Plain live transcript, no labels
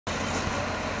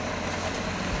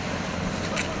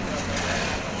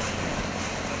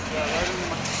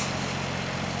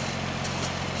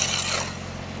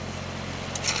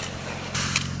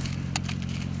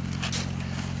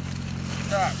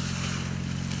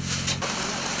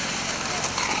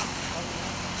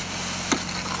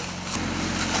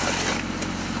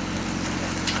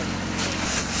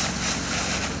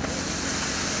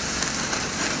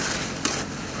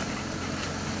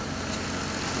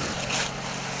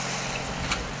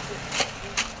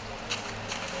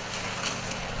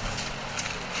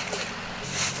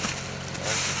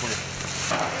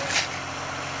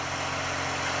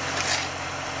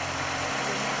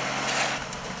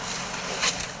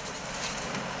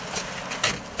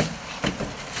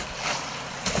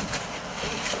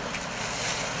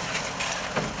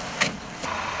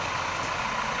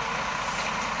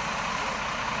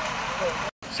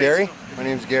Gary. My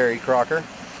name's Gary Crocker.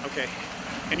 Okay.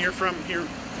 And you're from here,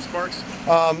 Sparks?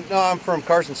 No, I'm from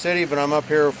Carson City, but I'm up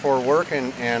here for work,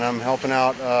 and I'm helping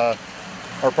out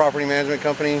our property management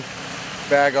company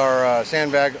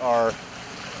sandbag our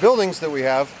buildings that we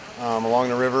have along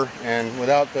the river. And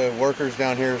without the workers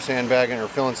down here sandbagging or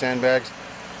filling sandbags,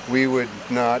 we would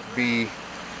not be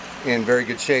in very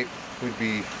good shape. We'd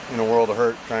be in a world of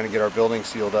hurt trying to get our buildings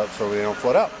sealed up so they don't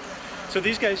flood out. So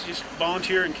these guys just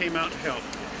volunteer and came out to help?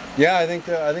 Yeah, I think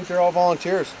they're all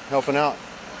volunteers helping out.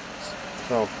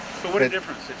 So, but what a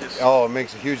difference it just... Oh, it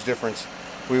makes a huge difference.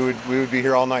 We would be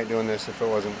here all night doing this if it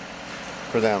wasn't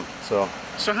for them. So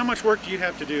how much work do you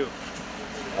have to do?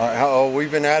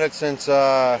 We've been at it since,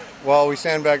 well, we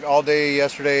sandbagged all day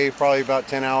yesterday, probably about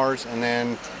 10 hours, and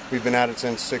then we've been at it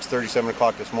since 6:30, 7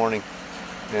 o'clock this morning.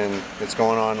 And it's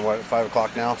going on, what, 5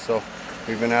 o'clock now, so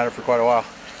we've been at it for quite a while.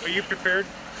 Are you prepared?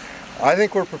 I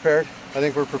think we're prepared.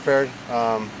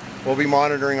 We'll be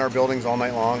monitoring our buildings all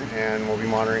night long, and we'll be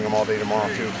monitoring them all day tomorrow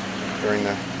too, during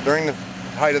the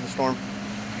height of the storm.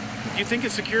 Do you think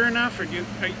it's secure enough, or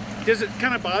does it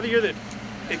kind of bother you that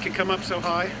it can come up so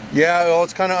high? Yeah, well,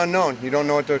 it's kind of unknown. You don't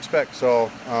know what to expect, so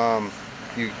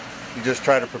you just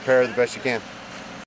try to prepare the best you can.